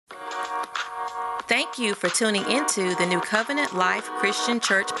Thank you for tuning into the New Covenant Life Christian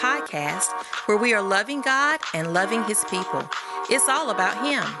Church podcast, where we are loving God and loving His people. It's all about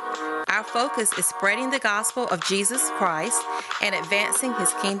Him. Our focus is spreading the gospel of Jesus Christ and advancing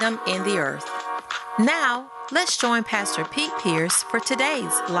His kingdom in the earth. Now, let's join Pastor Pete Pierce for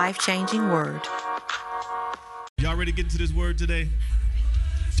today's life-changing word. Y'all ready to get into this word today?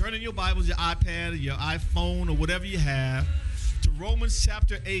 Turn in your Bibles, your iPad, or your iPhone, or whatever you have, to Romans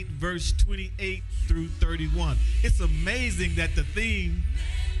chapter 8, verse 28 through 31. It's amazing that the theme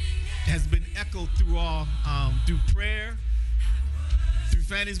has been echoed through prayer, through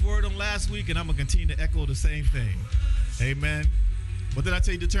Fanny's word on last week, and I'm going to continue to echo the same thing. Amen. What did I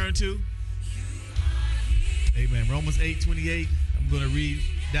tell you to turn to? Amen. Romans 8:28. I'm going to read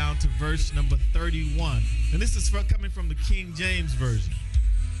down to verse number 31. And this is coming from the King James Version.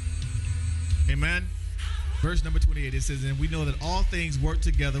 Amen. Verse number 28, it says, "And we know that all things work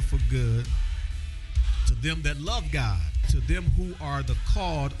together for good to them that love God, to them who are the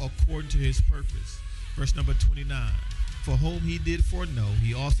called according to His purpose." Verse number 29, "For whom He did foreknow,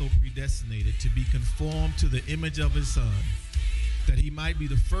 He also predestinated to be conformed to the image of His Son, that He might be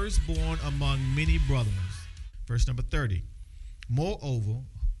the firstborn among many brethren." Verse number 30, "Moreover,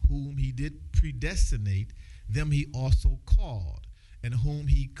 whom He did predestinate, them He also called. And whom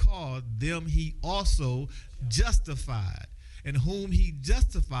He called, them He also justified. And whom He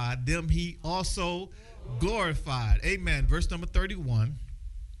justified, them He also glorified." Amen. Verse number 31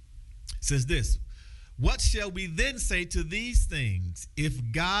 says this: "What shall we then say to these things?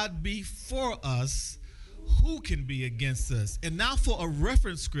 If God be for us, who can be against us?" And now for a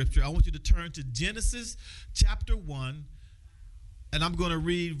reference scripture, I want you to turn to Genesis chapter 1, and I'm going to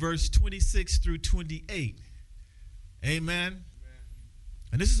read verse 26 through 28. Amen.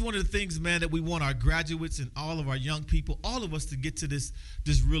 And this is one of the things, man, that we want our graduates and all of our young people, all of us, to get to this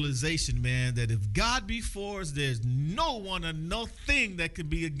realization, man, that if God be for us, there's no one or no thing that can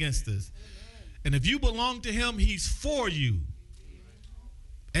be against us. And if you belong to Him, He's for you.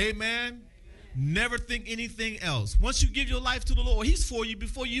 Amen. Never think anything else. Once you give your life to the Lord, He's for you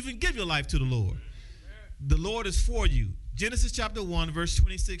before you even give your life to the Lord. The Lord is for you. Genesis chapter 1, verse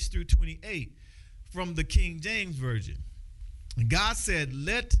 26 through 28 from the King James Version. "And God said,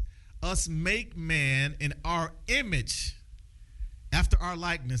 let us make man in our image, after our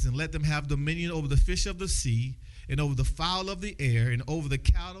likeness, and let them have dominion over the fish of the sea, and over the fowl of the air, and over the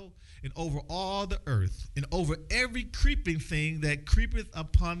cattle, and over all the earth, and over every creeping thing that creepeth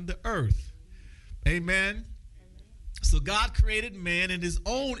upon the earth." Amen. So God created man in His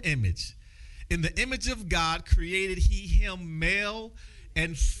own image. In the image of God created He him, male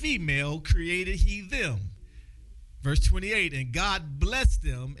and female created He them. Verse 28, "And God blessed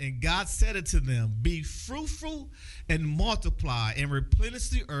them, and God said unto them, Be fruitful and multiply, and replenish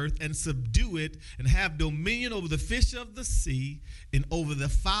the earth, and subdue it, and have dominion over the fish of the sea, and over the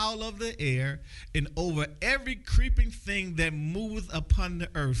fowl of the air, and over every creeping thing that moveth upon the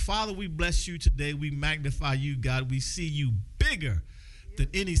earth." Father, we bless You today. We magnify You, God. We see You bigger than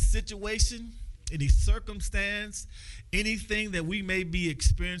any situation, any circumstance, anything that we may be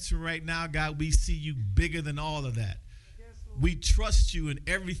experiencing right now. God, we see You bigger than all of that. We trust You in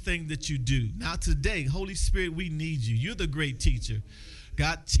everything that You do. Now today, Holy Spirit, we need You. You're the great teacher.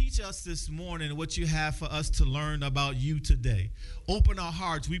 God, teach us this morning what You have for us to learn about You today. Open our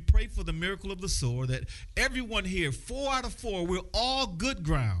hearts. We pray for the miracle of the sower, that everyone here, 4 out of 4, we're all good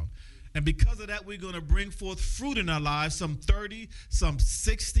ground. And because of that, we're going to bring forth fruit in our lives, some 30, some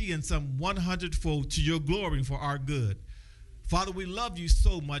 60, and some 100-fold to Your glory and for our good. Father, we love You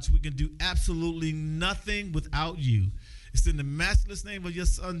so much. We can do absolutely nothing without You. It's in the matchless name of Your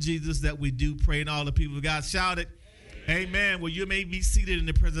Son, Jesus, that we do pray. And all the people of God shout it. Amen. Well, you may be seated in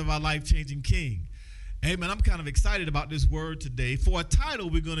the presence of our life-changing King. Amen. I'm kind of excited about this word today. For a title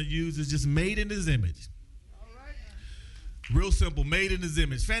we're going to use is just Made in His Image. Real simple, made in His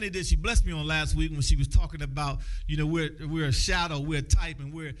image. Fanny she blessed me on last week when she was talking about, we're a shadow, we're a type,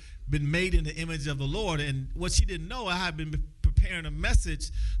 and we're been made in the image of the Lord. And what she didn't know, I had been preparing a message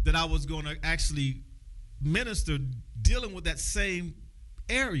that I was going to actually minister dealing with that same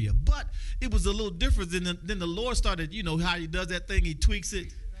area. But it was a little different. Then the Lord started, how He does that thing, He tweaks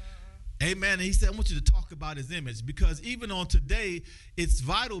it. Amen. And He said, I want you to talk about His image, because even on today, it's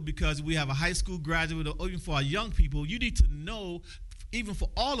vital, because we have a high school graduate, or even for our young people, you need to know, even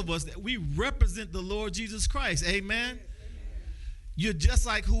for all of us, that we represent the Lord Jesus Christ. Amen. You're just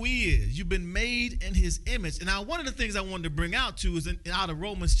like who He is. You've been made in His image. And now one of the things I wanted to bring out to is out of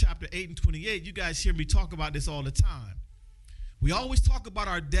Romans chapter 8 and 28. You guys hear me talk about this all the time. We always talk about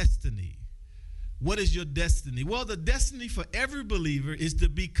our destiny. What is your destiny? Well, the destiny for every believer is to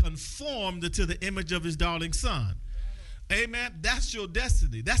be conformed to the image of his darling son. Amen. That's your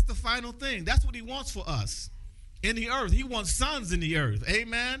destiny. That's the final thing. That's what he wants for us in the earth. He wants sons in the earth.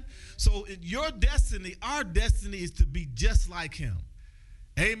 Amen. So your destiny, our destiny is to be just like him.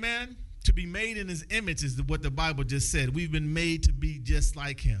 Amen. To be made in his image is what the Bible just said. We've been made to be just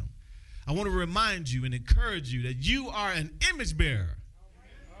like him. I want to remind you and encourage you that you are an image bearer.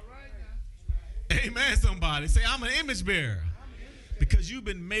 Amen, somebody. Say, I'm an image bearer. Because you've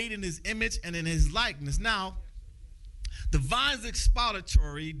been made in his image and in his likeness. Now, the Vine's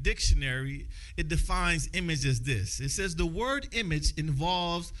Expository Dictionary, it defines image as this. It says the word image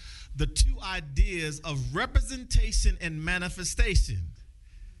involves the two ideas of representation and manifestation.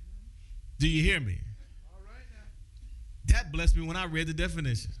 Do you hear me? That blessed me when I read the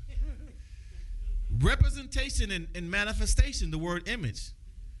definition. Representation and manifestation, the word image.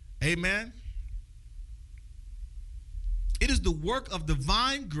 Amen. It is the work of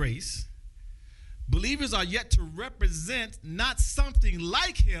divine grace. Believers are yet to represent not something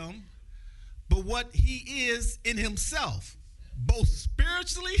like him, but what he is in himself, both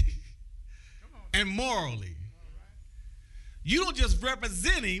spiritually and morally. You don't just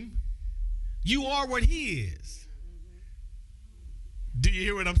represent him, you are what he is. Do you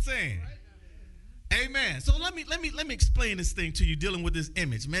hear what I'm saying? Amen. So let me explain this thing to you, dealing with this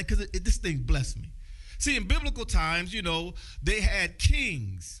image, man, because this thing blessed me. See, in biblical times, you know, they had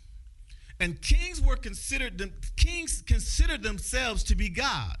kings, and kings considered themselves to be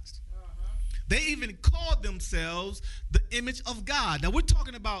gods. They even called themselves the image of God. Now, we're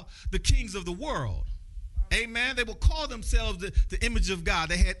talking about the kings of the world. Amen. They will call themselves the image of God.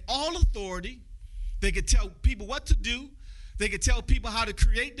 They had all authority. They could tell people what to do. They could tell people how to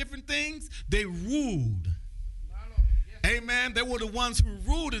create different things. They ruled. Amen. They were the ones who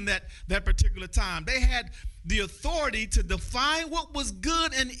ruled in that particular time. They had the authority to define what was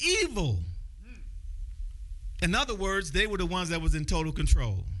good and evil. In other words, they were the ones that was in total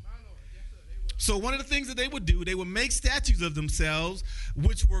control. So one of the things that they would do, they would make statues of themselves,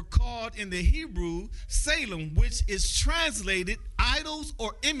 which were called in the Hebrew Salem, which is translated idols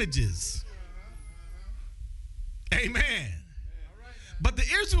or images. Amen. But the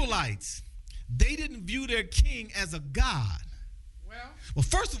Israelites, they didn't view their king as a god. Well,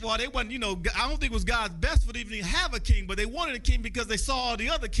 first of all, they wasn't, I don't think it was God's best for them to even have a king, but they wanted a king because they saw all the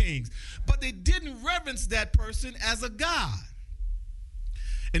other kings. But they didn't reverence that person as a god.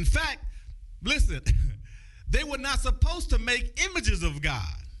 In fact, listen, they were not supposed to make images of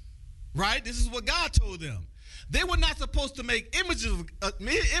God, right? This is what God told them. They were not supposed to make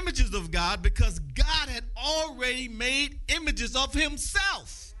images of God because God had already made images of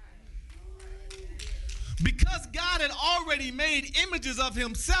himself. Because God had already made images of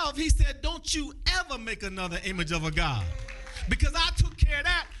himself, he said, don't you ever make another image of a God. Because I took care of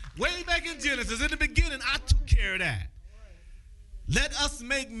that way back in Genesis. In the beginning, I took care of that. Let us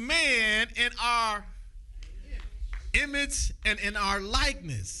make man in our image and in our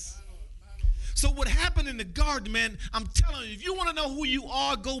likeness. So what happened in the garden, man, I'm telling you, if you want to know who you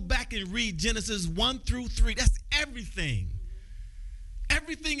are, go back and read Genesis 1-3. That's everything.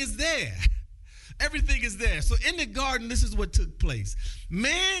 Everything is there. Everything is there. So in the garden, this is what took place.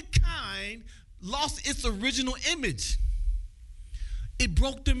 Mankind lost its original image. It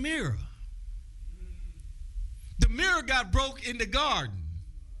broke the mirror. The mirror got broke in the garden.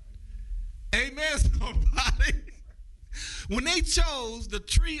 Amen, somebody. When they chose the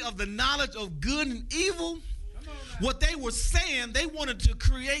tree of the knowledge of good and evil, what they were saying, they wanted to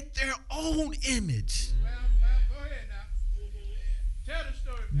create their own image. Go ahead now. Tell the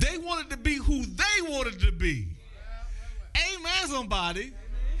story. They wanted to be who they wanted to be. Amen, somebody.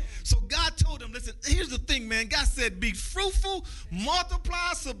 So God told them, listen, here's the thing, man. God said, be fruitful,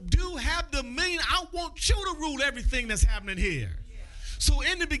 multiply, subdue, have dominion. I want you to rule everything that's happening here. So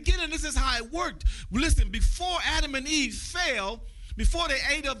in the beginning, this is how it worked. Listen, before Adam and Eve fell, before they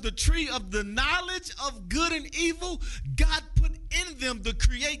ate of the tree of the knowledge of good and evil, God put in them the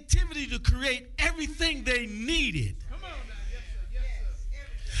creativity to create everything they needed. Come on now. Yes, sir. Yes,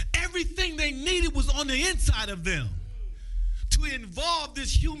 sir. Everything they needed was on the inside of them to involve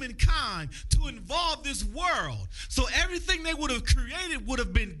this humankind, to involve this world. So everything they would have created would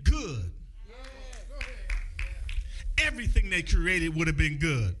have been good. Everything they created would have been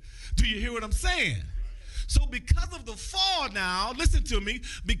good. Do you hear what I'm saying? So because of the fall now, listen to me,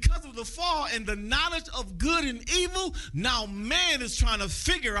 because of the fall and the knowledge of good and evil, now man is trying to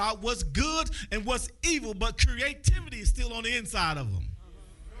figure out what's good and what's evil, but creativity is still on the inside of them.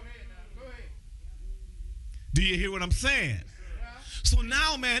 Do you hear what I'm saying? So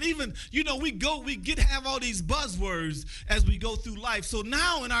now, man, even, we have all these buzzwords as we go through life. So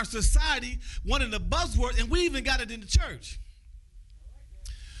now in our society, one of the buzzwords, and we even got it in the church.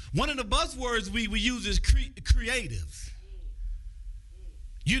 One of the buzzwords we use is creative.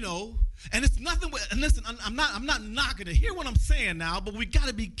 And it's nothing. And listen, I'm not knocking it. Hear what I'm saying now, but we got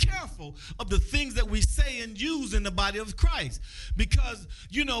to be careful of the things that we say and use in the body of Christ, because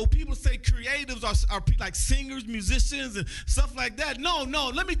people say creatives are like singers, musicians, and stuff like that. No.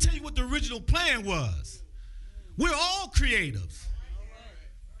 Let me tell you what the original plan was. We're all creative,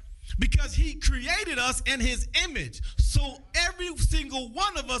 because he created us in his image. So every single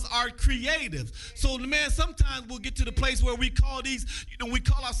one of us are creative. So, man, sometimes we'll get to the place where we call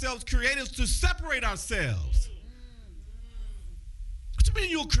ourselves creatives to separate ourselves. What you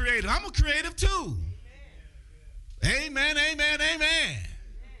mean you're creative? I'm a creative too. Amen, amen, amen.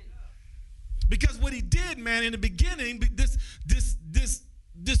 Because what he did, man, in the beginning, this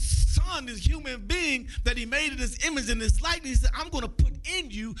son, this human being that he made in his image and his likeness, he said, I'm going to put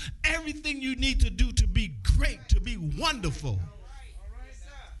in you everything you need to do to be great, to be wonderful.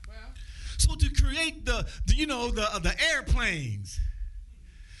 So to create the airplanes,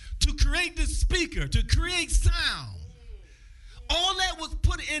 to create the speaker, to create sound, all that was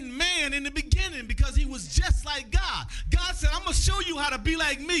put in man in the beginning, because he was just like God. God said, I'm going to show you how to be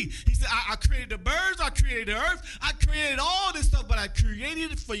like me. He said, I created the birds, I created the earth, I created all this stuff, but I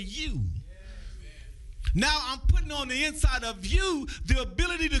created it for you. Now I'm putting on the inside of you the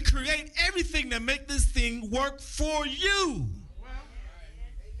ability to create everything that make this thing work for you.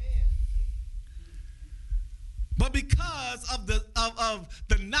 But because of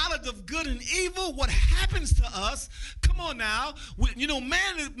the knowledge of good and evil, what happens to us? Come on now,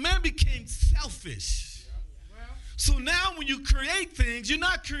 man became selfish. So now when you create things, you're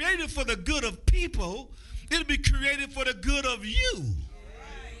not created for the good of people. It'll be created for the good of you.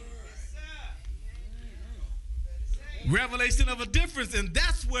 Revelation of a difference, and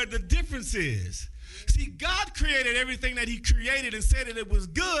that's where the difference is. See, God created everything that he created and said that it was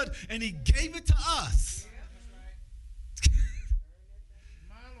good, and he gave it to us.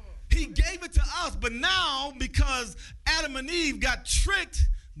 He gave it to us, but now because Adam and Eve got tricked,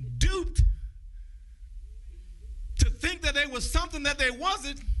 duped, to think that they was something that they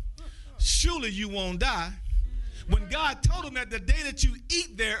wasn't, surely you won't die. When God told them that the day that you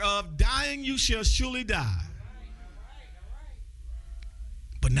eat thereof, dying you shall surely die.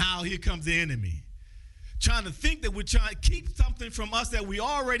 But now here comes the enemy, trying to think that we're trying to keep something from us that we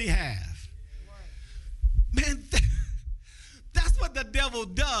already have. Man, that's what the devil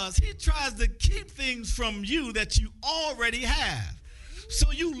does. He tries to keep things from you that you already have.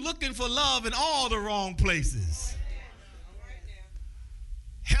 So you looking for love in all the wrong places.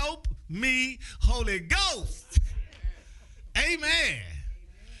 Help me, Holy Ghost. Amen.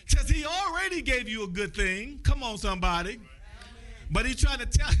 Because he already gave you a good thing. Come on, somebody. But he's trying to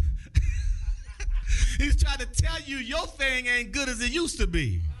tell you your thing ain't good as it used to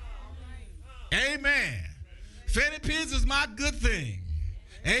be. Amen. Fanny Pids is my good thing.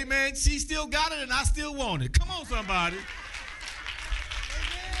 Amen. She still got it and I still want it. Come on, somebody.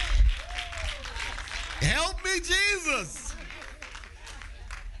 Help me, Jesus.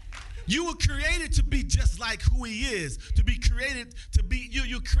 You were created to be just like who he is.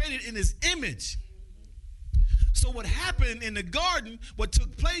 You're created in his image. So what happened in the garden, what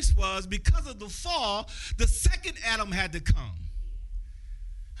took place was, because of the fall, the second Adam had to come.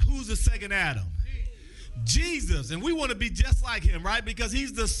 Who's the second Adam? Jesus. And we want to be just like him, right? Because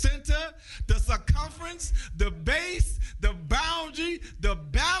he's the center, the circumference, the base, the boundary, the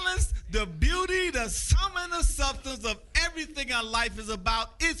balance, the beauty, the sum and the substance of everything our life is about.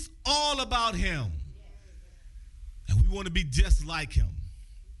 It's all about him. And we want to be just like him.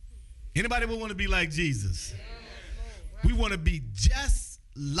 Anybody want to be like Jesus? We want to be just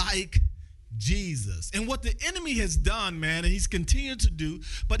like Jesus. And what the enemy has done, man, and he's continued to do,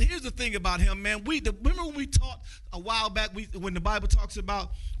 but here's the thing about him, man. Remember when we taught a while back, when the Bible talks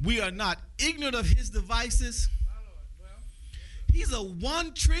about we are not ignorant of his devices? He's a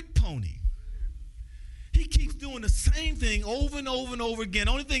one-trick pony. He keeps doing the same thing over and over and over again.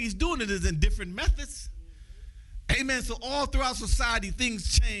 The only thing he's doing it is in different methods. Amen. So all throughout society,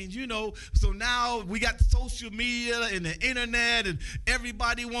 things change, So now we got social media and the internet, and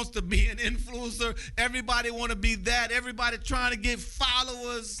everybody wants to be an influencer. Everybody want to be that. Everybody trying to get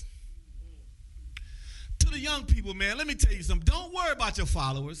followers. To the young people, man, let me tell you something. Don't worry about your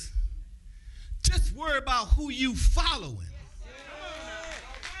followers. Just worry about who you following.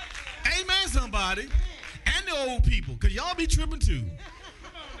 Amen, somebody. And the old people, because y'all be tripping too.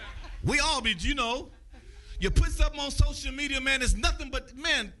 We all be, You put something on social media, man, it's nothing but,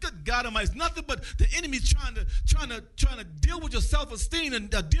 man, good God Almighty, it's nothing but the enemy trying to deal with your self-esteem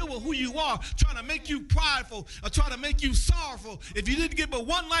and deal with who you are, trying to make you prideful or trying to make you sorrowful. If you didn't get but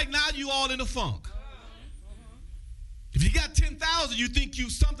one like, now you all in a funk. If you got 10,000, you think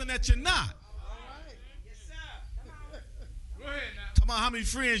you something that you're not. Go ahead now. Talk about how many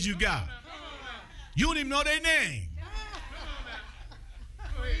friends you got. You don't even know their name.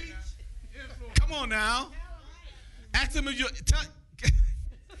 Go ahead now. Come on now. Ask them if you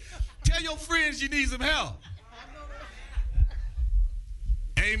tell your friends you need some help.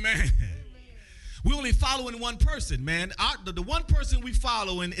 Amen. We only following one person, man. The one person we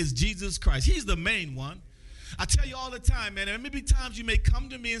following is Jesus Christ. He's the main one. I tell you all the time, man. There may be times you may come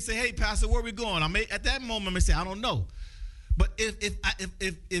to me and say, "Hey, Pastor, where are we going?" At that moment, I may say, "I don't know." But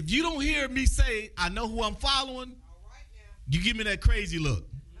if you don't hear me say, "I know who I'm following," you give me that crazy look,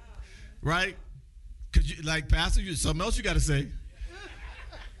 right? Because, like, Pastor, something else you got to say.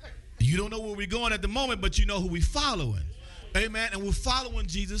 You don't know where we're going at the moment, but you know who we're following. Amen. And we're following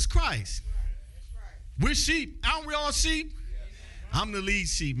Jesus Christ. We're sheep. Aren't we all sheep? I'm the lead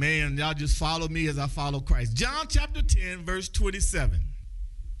sheep, man. Y'all just follow me as I follow Christ. John chapter 10, verse 27.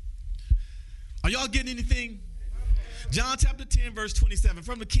 Are y'all getting anything? John chapter 10, verse 27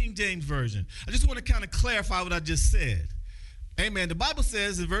 from the King James Version. I just want to kind of clarify what I just said. Amen. The Bible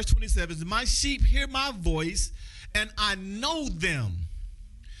says in verse 27, "My sheep hear my voice, and I know them,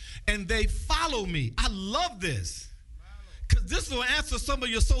 and they follow me." I love this, because this will answer some of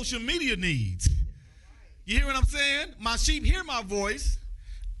your social media needs. You hear what I'm saying? My sheep hear my voice.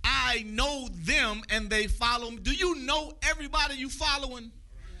 I know them, and they follow me. Do you know everybody you following?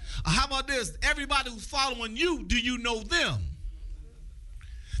 How about this? Everybody who's following you, do you know them?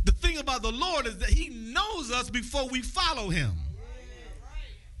 The thing about the Lord is that he knows us before we follow him.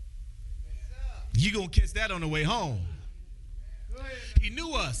 You're going to catch that on the way home. He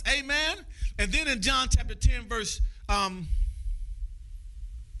knew us. Amen. And then in John chapter 10,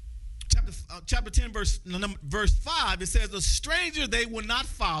 chapter 10, verse 5, it says, "A stranger they will not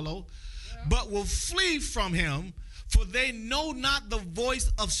follow, but will flee from him, for they know not the voice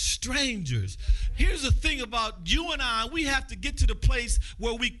of strangers." Here's the thing about you and I. We have to get to the place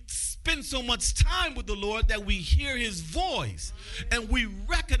where we spend so much time with the Lord that we hear his voice and we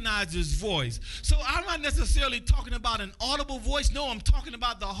recognize his voice. So I'm not necessarily talking about an audible voice. No, I'm talking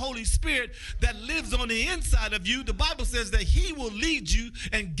about the Holy Spirit that lives on the inside of you. The Bible says that he will lead you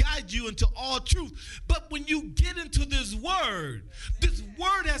and guide you into all truth. But when you get into this word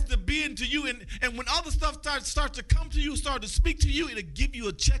has to be into you. And when other stuff starts to come to you, start to speak to you, it'll give you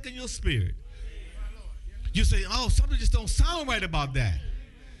a check in your spirit. You say, "Oh, something just don't sound right about that."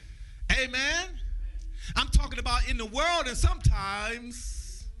 Amen. I'm talking about in the world and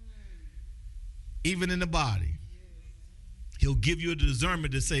sometimes even in the body. He'll give you a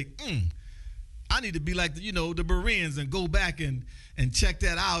discernment to say, I need to be like the Bereans and go back and check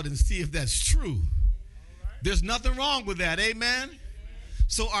that out and see if that's true. There's nothing wrong with that. Amen.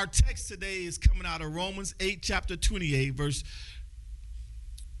 So our text today is coming out of Romans 8, chapter 28, verses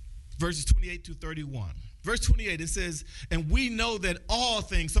 28 to 31. Verse 28, it says, "And we know that all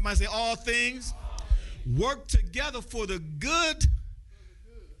things," somebody say all things, "work together for the good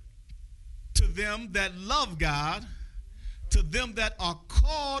to them that love God, to them that are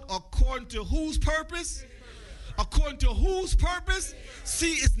called according to whose purpose?" According to whose purpose?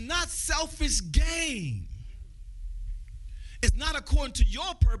 See, it's not selfish gain. It's not according to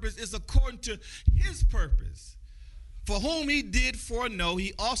your purpose, it's according to his purpose. "For whom he did foreknow,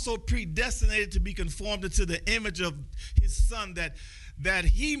 he also predestinated to be conformed into the image of his Son, that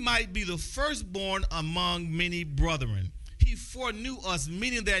he might be the firstborn among many brethren. He foreknew us,"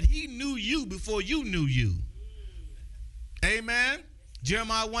 meaning that he knew you before you knew you. Amen.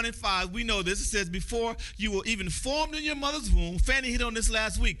 Jeremiah 1 and 5, we know this. It says, "Before you were even formed in your mother's womb," Fanny hit on this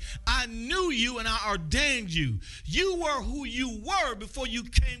last week, "I knew you and I ordained you." You were who you were before you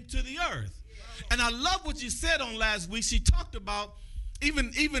came to the earth. And I love what you said on last week. She talked about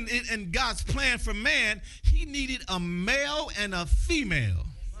even in God's plan for man, he needed a male and a female.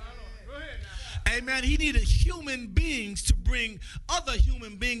 Amen. He needed human beings to bring other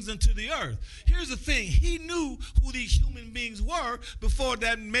human beings into the earth. Here's the thing. He knew who these human beings were before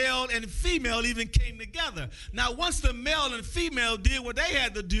that male and female even came together. Now, once the male and female did what they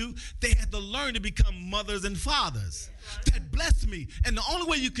had to do, they had to learn to become mothers and fathers. That blessed me. And the only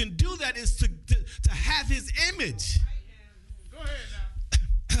way you can do that is to have his image. Go ahead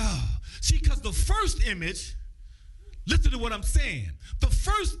now. See, because the first image, Listen to what I'm saying. The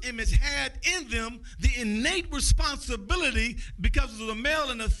first image had in them the innate responsibility, because it was a male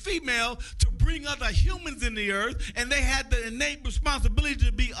and a female, to bring other humans in the earth, and they had the innate responsibility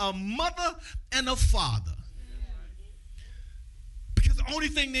to be a mother and a father. Because the only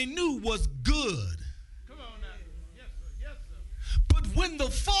thing they knew was good. Come on now. Yes, sir. Yes, sir. But when the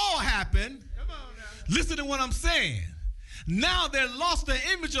fall happened, Come on now. listen to what I'm saying. Now they lost the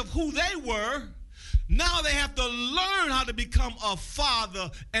image of who they were. Now they have to learn how to become a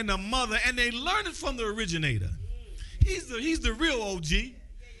father and a mother, and they learn it from the originator. He's the real OG.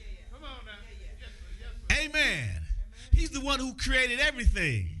 Come on now. Yes, sir. Yes, sir. Amen. He's the one who created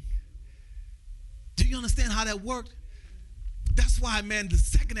everything. Do you understand how that worked? That's why, man, the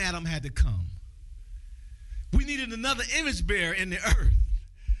second Adam had to come. We needed another image bearer in the earth.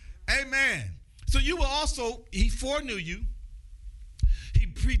 Amen. So you were also, he foreknew you. He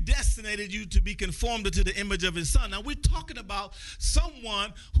predestinated you to be conformed to the image of his son. Now we're talking about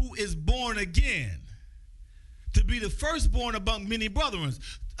someone who is born again, to be the firstborn among many brethren.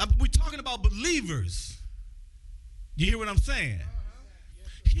 We're talking about believers. You hear what I'm saying?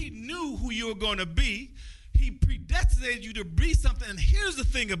 He knew who you were going to be. He predestinated you to be something. And here's the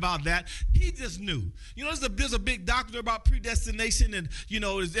thing about that. He just knew. You know, there's a big doctrine about predestination, and, you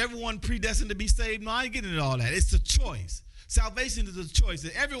know, is everyone predestined to be saved? No, I ain't getting into all that. It's a choice. Salvation is a choice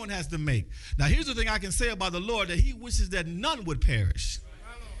that everyone has to make. Now, here's the thing I can say about the Lord, that he wishes that none would perish.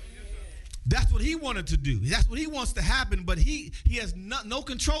 That's what he wanted to do. That's what he wants to happen, but he has no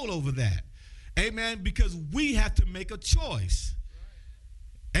control over that. Amen, because we have to make a choice.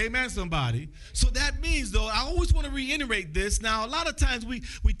 Amen, somebody. So that means, though, I always want to reiterate this. Now, a lot of times we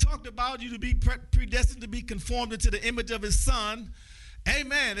talked about you to be predestined to be conformed into the image of his son.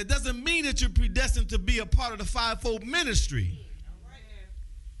 Amen. It doesn't mean that you're predestined to be a part of the fivefold ministry.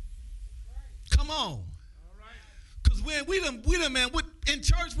 Come on. Because when we done, man, in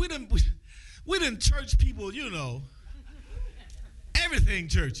church, we done church people, you know, everything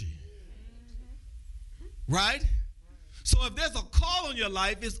churchy. Right? So if there's a call on your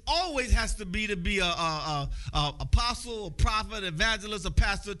life, it always has to be a apostle, a prophet, evangelist, a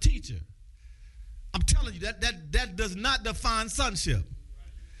pastor, a teacher. I'm telling you, that does not define sonship.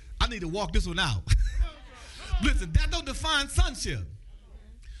 I need to walk this one out. Listen, that don't define sonship.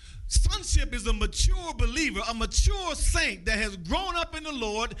 Sonship is a mature believer, a mature saint that has grown up in the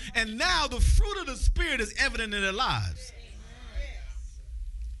Lord, and now the fruit of the Spirit is evident in their lives.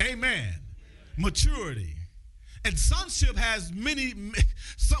 Amen. Maturity. And sonship has many,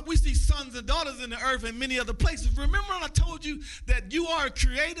 we see sons and daughters in the earth and many other places. Remember when I told you that you are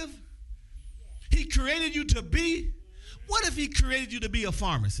creative? He created you to be. What if he created you to be a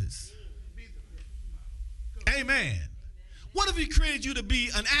pharmacist? Amen. What if he created you to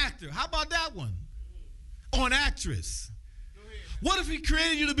be an actor? How about that one? Or an actress? What if he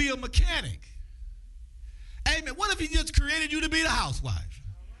created you to be a mechanic? Amen. What if he just created you to be the housewife?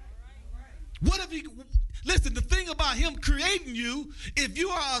 What if he... Listen, the thing about him creating you, if you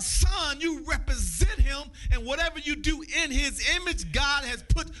are a son, you represent him, and whatever you do in his image, God has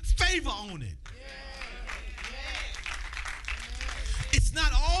put favor on it. It's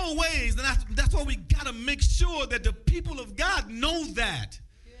not always, and that's why we got to make sure that the people of God know that.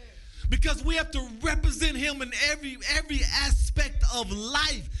 Because we have to represent him in every aspect of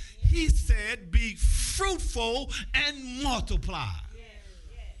life. He said, be fruitful and multiply.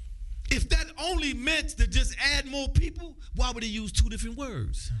 If that only meant to just add more people, why would he use two different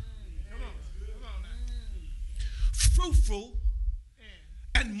words? Fruitful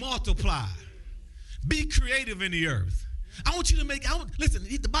and multiply. Be creative in the earth. I want you to listen,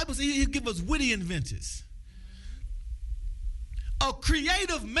 the Bible says he'll give us witty inventors. A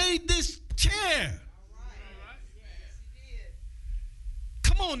creative made this chair.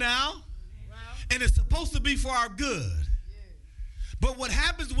 Come on now. And it's supposed to be for our good. But what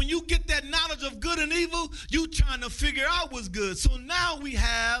happens when you get that knowledge of good and evil, you trying to figure out what's good. So now we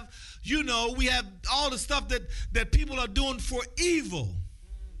have, we have all the stuff that people are doing for evil.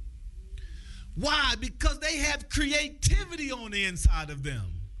 Why? Because they have creativity on the inside of them.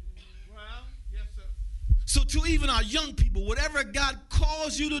 Well, yes, sir. So to even our young people, whatever God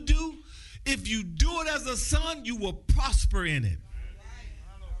calls you to do, if you do it as a son, you will prosper in it.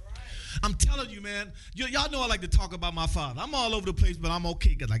 I'm telling you, man, y'all know I like to talk about my father. I'm all over the place, but I'm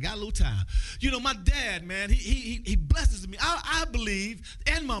okay because I got a little time. My dad, man, he blesses me. I believe,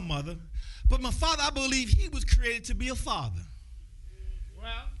 and my mother, but my father, I believe he was created to be a father.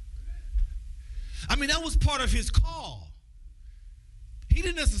 Well, I mean, that was part of his call. He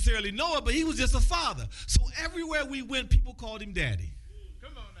didn't necessarily know it, but he was just a father. So everywhere we went, people called him daddy.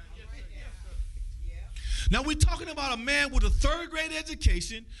 come on now. Yes, sir. Yes, sir. Now we're talking about a man with a third-grade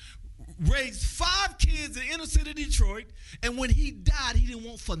education, raised 5 kids in the inner city of Detroit, and when he died, he didn't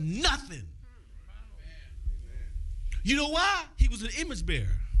want for nothing. You know why? He was an image bearer.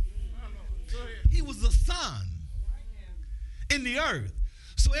 He was the son in the earth.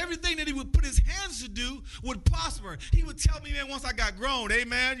 So everything that he would put his hands to do would prosper. He would tell me, man, once I got grown,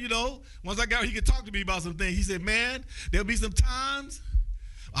 amen, you know, once I got, he could talk to me about some things. He said, man, there'll be some times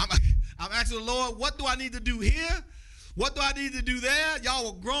I'm asking the Lord, what do I need to do here? What do I need to do there?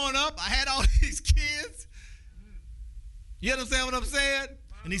 Y'all were growing up. I had all these kids. You understand what I'm saying?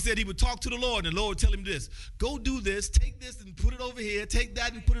 And he said he would talk to the Lord, and the Lord would tell him this. Go do this, take this and put it over here, take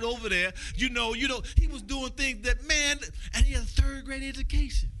that and put it over there. You know, he was doing things that, man, and he had a third-grade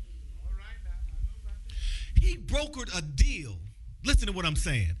education. All right, now, I know about that. He brokered a deal. Listen to what I'm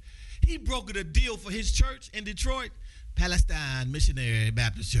saying. He brokered a deal for his church in Detroit, Palestine Missionary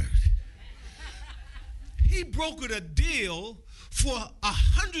Baptist Church. He brokered a deal for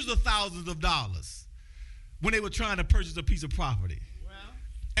hundreds of thousands of dollars when they were trying to purchase a piece of property.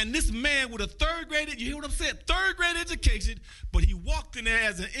 And this man with a third-grade, you hear what I'm saying? Third-grade education, but he walked in there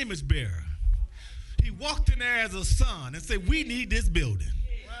as an image bearer. He walked in there as a son and said, we need this building.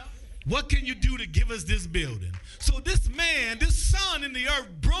 What can you do to give us this building? So this man, this son in the earth,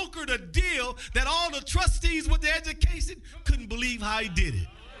 brokered a deal that all the trustees with their education couldn't believe how he did it.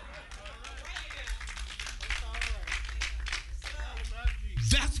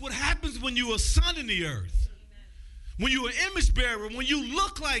 That's what happens when you're a son in the earth. When you're an image bearer, when you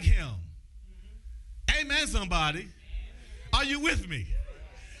look like him. Amen, somebody. Are you with me?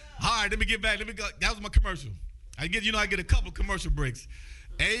 All right, let me get back. Let me go. That was my commercial. I get a couple commercial breaks.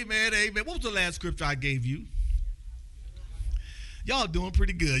 Amen, amen. What was the last scripture I gave you? Y'all doing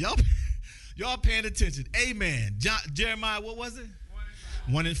pretty good. Y'all paying attention. Amen. Jeremiah, what was it?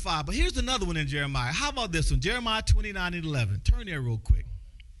 1 and 5. But here's another one in Jeremiah. How about this one? Jeremiah 29 and 11. Turn there real quick.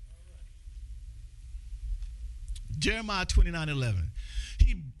 Jeremiah 29:11.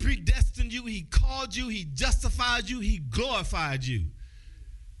 He predestined you, he called you, he justified you, he glorified you.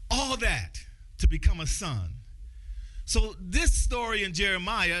 All that to become a son. So this story in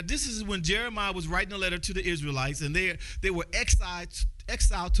Jeremiah, this is when Jeremiah was writing a letter to the Israelites, and they were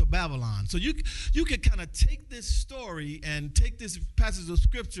exiled to Babylon. So you could kind of take this story and take this passage of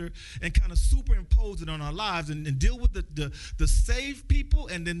scripture and kind of superimpose it on our lives and deal with the saved people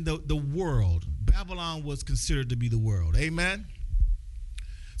and then the world. Babylon was considered to be the world. Amen.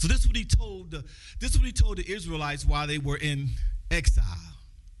 So this is what he told the Israelites while they were in exile.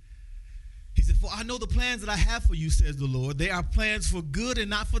 He said, "For I know the plans that I have for you, says the Lord. They are plans for good and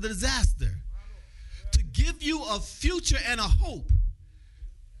not for the disaster, to give you a future and a hope."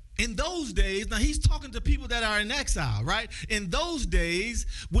 In those days, now he's talking to people that are in exile, right? In those days,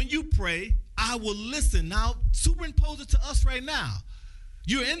 when you pray, I will listen. Now, superimpose it to us right now.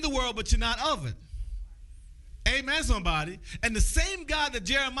 You're in the world, but you're not of it. Amen, somebody. And the same God that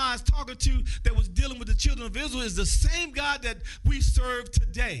Jeremiah is talking to that was dealing with the children of Israel is the same God that we serve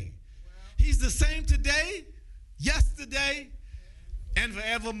today. He's the same today, yesterday, and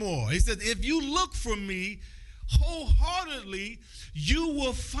forevermore. He says, if you look for me wholeheartedly, you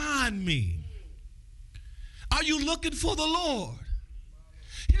will find me. Are you looking for the Lord?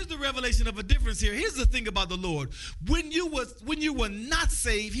 Here's the revelation of a difference here. Here's the thing about the Lord. When you were not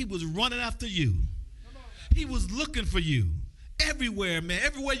saved, he was running after you. He was looking for you. Everywhere, man.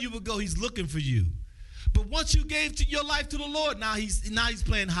 Everywhere you would go, he's looking for you. But once you gave your life to the Lord, now he's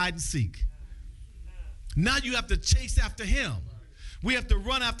playing hide and seek. Now you have to chase after him. We have to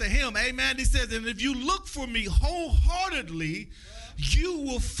run after him. Amen. He says, and if you look for me wholeheartedly, you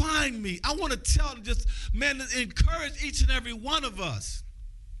will find me. I want to tell, encourage each and every one of us.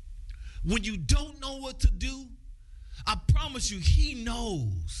 When you don't know what to do, I promise you, he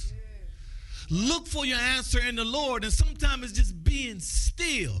knows. Look for your answer in the Lord. And sometimes it's just being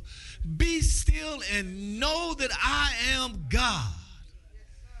still. Be still and know that I am God.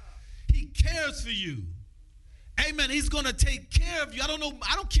 He cares for you. Amen. He's going to take care of you. I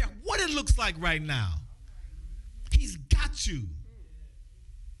don't care what it looks like right now. He's got you.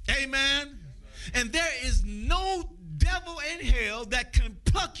 Amen. And there is no devil in hell that can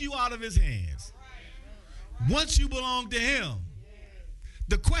pluck you out of his hands. Once you belong to him.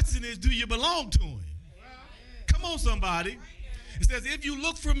 The question is, do you belong to him? Come on, somebody. It says, if you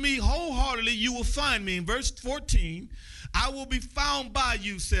look for me wholeheartedly, you will find me. In verse 14, I will be found by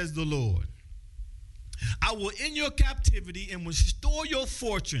you, says the Lord. I will end your captivity and will restore your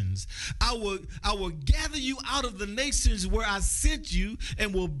fortunes. I will gather you out of the nations where I sent you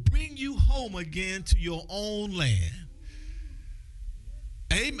and will bring you home again to your own land.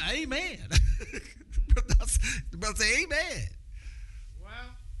 Amen. The brother say, amen. Well,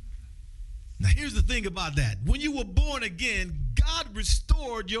 Now, here's the thing about that. When you were born again, God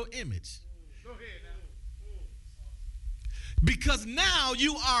restored your image. go ahead now. Because now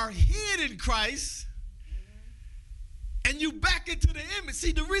you are hid in Christ and you back into the image.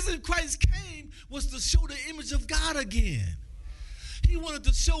 See, the reason Christ came was to show the image of God again. He wanted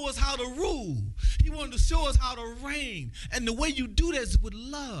to show us how to rule. He wanted to show us how to reign. And the way you do that is with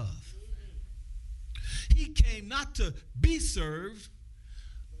love. He came not to be served,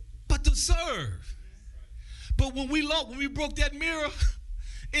 but to serve. But when we broke that mirror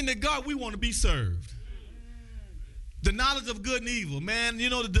in the garden, we want to be served. The knowledge of good and evil, man, you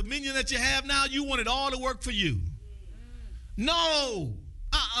know, the dominion that you have now, you want it all to work for you. No,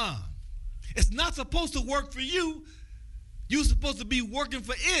 it's not supposed to work for you. You're supposed to be working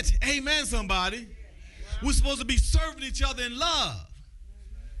for it. Amen, somebody. We're supposed to be serving each other in love.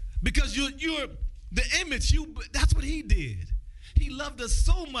 Because you're the image, that's what he did. He loved us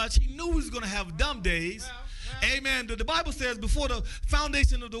so much, he knew we was going to have dumb days. Amen. The Bible says before the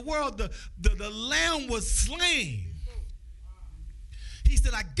foundation of the world, the lamb was slain. He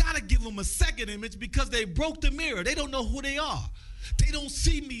said, I got to give them a second image because they broke the mirror. They don't know who they are. They don't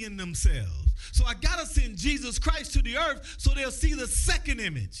see me in themselves. So I got to send Jesus Christ to the earth so they'll see the second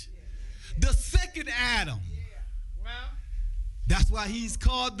image. The second Adam. Well, That's why he's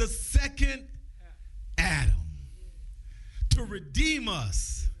called the second Adam. To redeem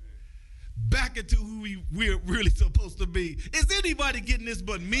us back into who we're really supposed to be. Is anybody getting this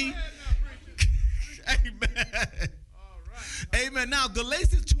but me? go ahead now, preacher. Amen. All right. Amen. Now,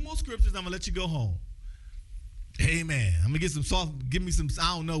 Galatians, 2 more scriptures. I'm going to let you go home. Amen. I'm going to get some soft, give me some,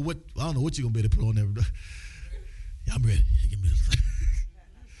 I don't know what you're going to be able to put on there. Yeah, I'm ready. Give me this.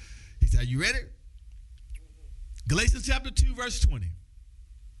 He said, are you ready? Galatians chapter 2, verse 20.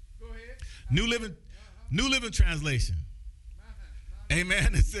 Go ahead. New Living Translation.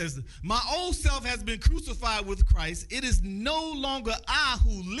 Amen. It says, my old self has been crucified with Christ. It is no longer I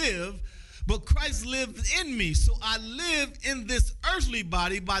who live, but Christ lives in me. So I live in this earthly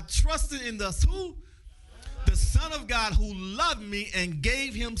body by trusting in the who? The Son of God who loved me and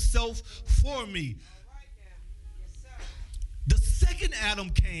gave himself for me. The second Adam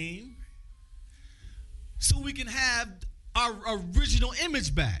came so we can have our original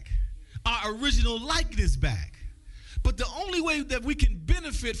image back, our original likeness back. But the only way that we can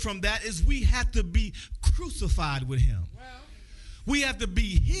benefit from that is we have to be crucified with him. Well, We have to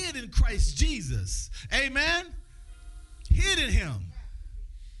be hid in Christ Jesus. Amen? Hid in him.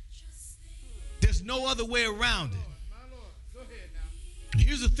 There's no other way around it. my Lord. Go ahead now.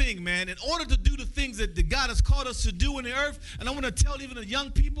 Here's the thing, man. In order to do the things that God has called us to do in the earth, and I want to tell even the young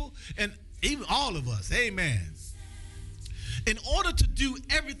people and even all of us, amen. In order to do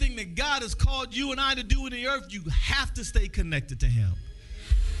everything that God has called you and I to do in the earth, you have to stay connected to him.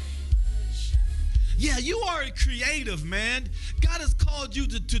 Yeah, you are a creative, man. God has called you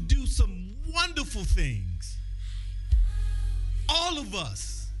to do some wonderful things. All of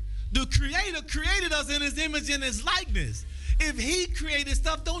us. The Creator created us in his image and his likeness. If he created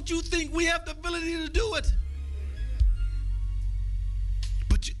stuff, don't you think we have the ability to do it?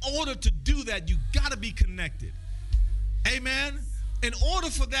 But in order to do that, you got to be connected. Amen. In order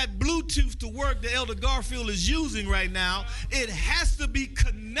for that Bluetooth to work that Elder Garfield is using right now, it has to be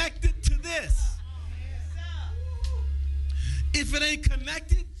connected to this. If it ain't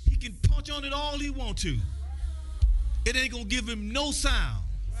connected, he can punch on it all he wants to. It ain't going to give him no sound.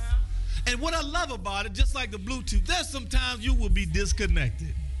 And what I love about it, just like the Bluetooth, there's sometimes you will be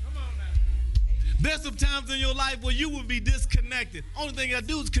disconnected. Come on now. There's some times in your life where you will be disconnected. Only thing I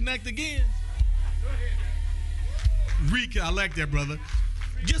do is connect again. Go ahead now. I like that, brother.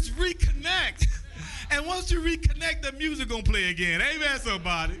 Just reconnect. And once you reconnect, the music gonna play again. Amen,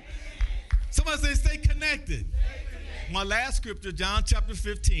 somebody. Somebody say, stay connected. My last scripture, John chapter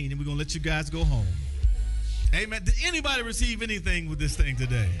 15, and we're gonna let you guys go home. Amen. Did anybody receive anything with this thing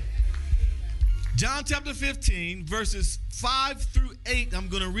today? John chapter 15, verses 5 through 8. I'm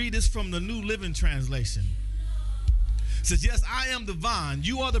going to read this from the New Living Translation. It says, yes, I am the vine,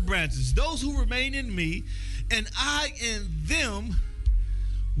 you are the branches. Those who remain in me and I in them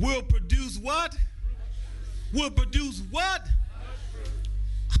will produce what? Will produce what?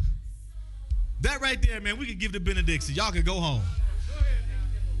 That right there, man, we could give the benediction. Y'all can go home.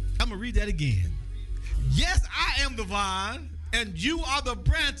 I'm going to read that again. Yes, I am the vine, and you are the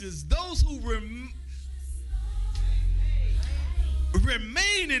branches. Those who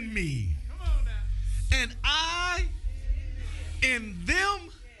remain in me, Come on now. and I in them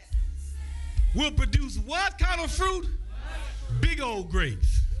will produce what kind of fruit? Big old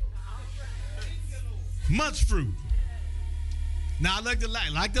grapes. Much fruit. Now I like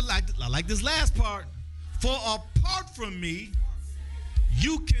this last part. For apart from me,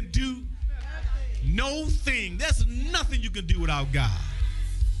 you can do no thing. There's nothing you can do without God.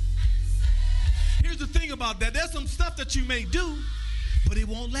 Here's the thing about that. There's some stuff that you may do, but it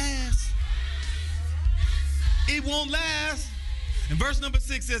won't last. It won't last. And verse number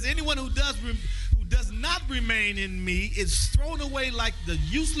 6 says, anyone who does not remain in me is thrown away like the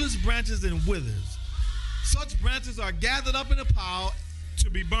useless branches and withers. Such branches are gathered up in a pile to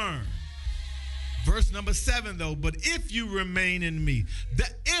be burned. Verse number 7, though, but if you remain in me,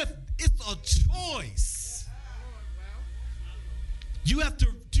 if it's a choice. You have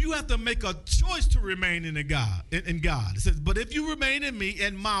to make a choice to remain in God. It says, but if you remain in me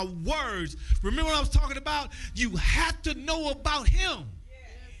and my words, remember what I was talking about? You have to know about him.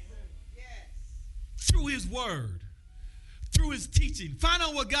 Through his word, through his teaching. Find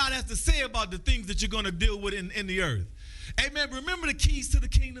out what God has to say about the things that you're going to deal with in the earth. Amen. Remember the keys to the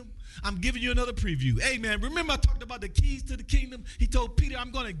kingdom? I'm giving you another preview. Amen. Remember I talked about the keys to the kingdom? He told Peter,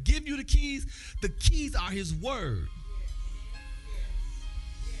 I'm going to give you the keys. The keys are his word.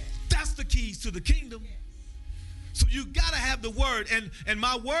 That's the keys to the kingdom. So you got to have the word. And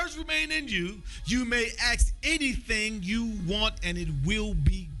my words remain in you. You may ask anything you want and it will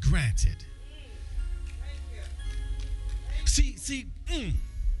be granted. See,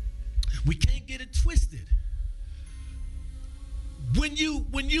 we can't get it twisted. When you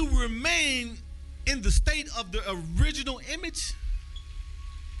remain in the state of the original image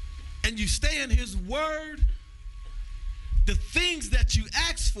and you stay in his word, the things that you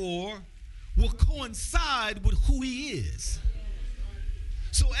ask for will coincide with who he is.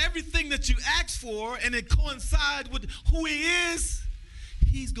 So everything that you ask for and it coincides with who he is,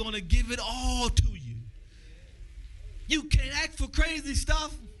 he's going to give it all to you. You can't ask for crazy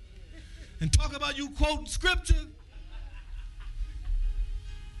stuff and talk about you quoting scripture.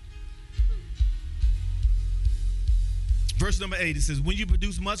 Verse number 8, it says, when you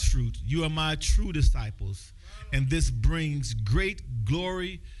produce much fruit, you are my true disciples, and this brings great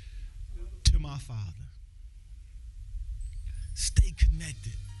glory to my Father. Stay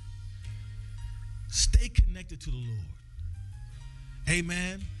connected. Stay connected to the Lord.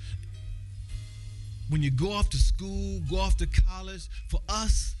 Amen. When you go off to school, go off to college, for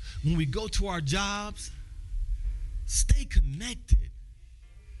us, when we go to our jobs, stay connected.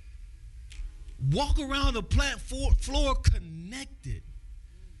 Walk around the plant floor connected.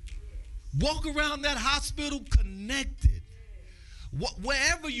 Walk around that hospital connected.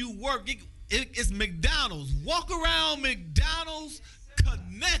 Wherever you work, it's McDonald's. Walk around McDonald's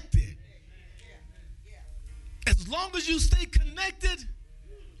connected. As long as you stay connected,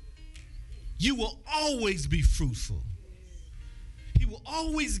 you will always be fruitful. He will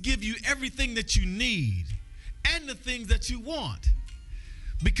always give you everything that you need and the things that you want.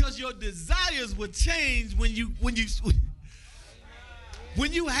 Because your desires will change when you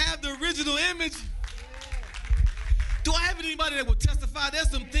have the original image. Do I have anybody that will testify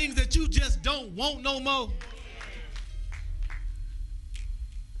there's some things that you just don't want no more?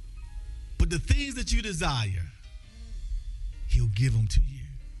 But the things that you desire, he'll give them to you.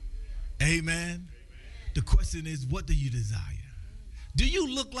 Amen. The question is, what do you desire? Do you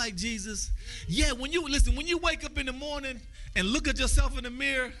look like Jesus? Yeah, when you wake up in the morning and look at yourself in the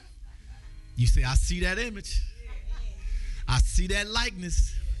mirror, you say, I see that image. I see that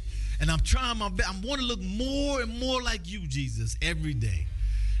likeness. And I'm trying my best. I want to look more and more like you, Jesus, every day.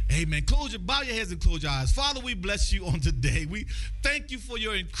 Amen. Bow your heads and close your eyes. Father, we bless you on today. We thank you for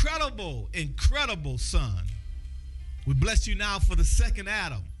your incredible, incredible Son. We bless you now for the second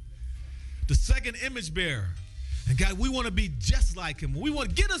Adam, the second image bearer. And God, we want to be just like him. We want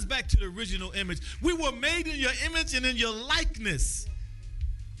to get us back to the original image. We were made in your image and in your likeness.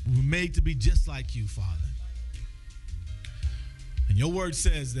 We were made to be just like you, Father. And your word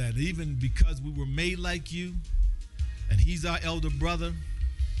says that even because we were made like you, and he's our elder brother,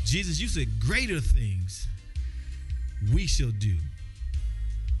 Jesus, you said greater things we shall do.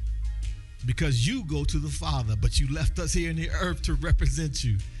 Because you go to the Father, but you left us here in the earth to represent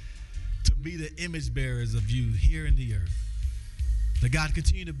you, to be the image bearers of you here in the earth. That God,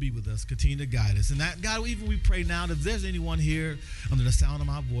 continue to be with us, continue to guide us. And that, God, even we pray now that if there's anyone here under the sound of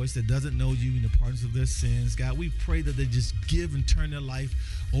my voice that doesn't know you in the pardons of their sins, God, we pray that they just give and turn their life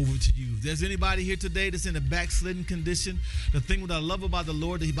over to you. If there's anybody here today that's in a backslidden condition, the thing that I love about the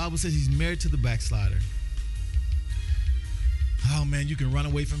Lord, the Bible says he's married to the backslider. Oh, man, you can run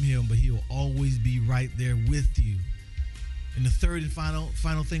away from him, but he will always be right there with you. And the third and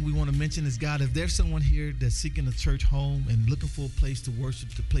final thing we want to mention is, God, if there's someone here that's seeking a church home and looking for a place to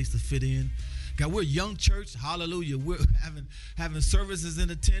worship, a place to fit in, God, we're a young church. Hallelujah. We're having services in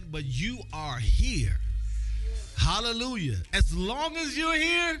the tent, but you are here. Hallelujah. As long as you're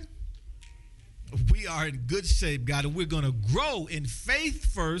here, we are in good shape, God, and we're going to grow in faith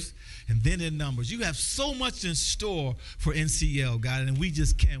first and then in numbers. You have so much in store for NCL, God, and we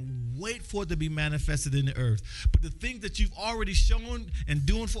just can't wait for it to be manifested in the earth. But the things that you've already shown and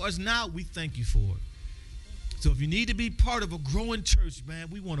doing for us now, we thank you for it. So if you need to be part of a growing church, man,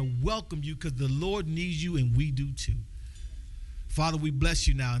 we want to welcome you because the Lord needs you and we do too. Father, we bless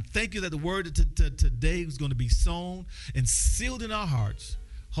you now and thank you that the word today is going to be sown and sealed in our hearts.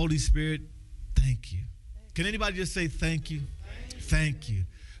 Holy Spirit, thank you. Can anybody just say thank you? Thank you.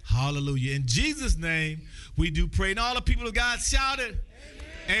 Hallelujah. In Jesus' name, we do pray. And all the people of God shouted,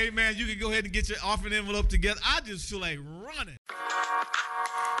 amen. Amen. You can go ahead and get your offering envelope together. I just feel like running.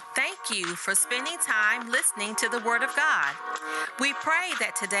 Thank you for spending time listening to the Word of God. We pray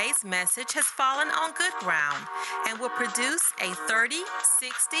that today's message has fallen on good ground and will produce a 30,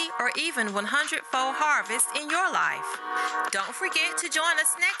 60, or even 100-fold harvest in your life. Don't forget to join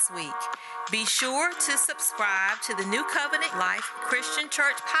us next week. Be sure to subscribe to the New Covenant Life Christian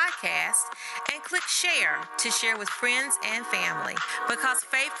Church podcast and click share to share with friends and family, because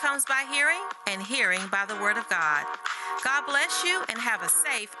faith comes by hearing and hearing by the Word of God. God bless you and have a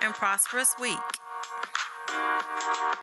safe and prosperous week.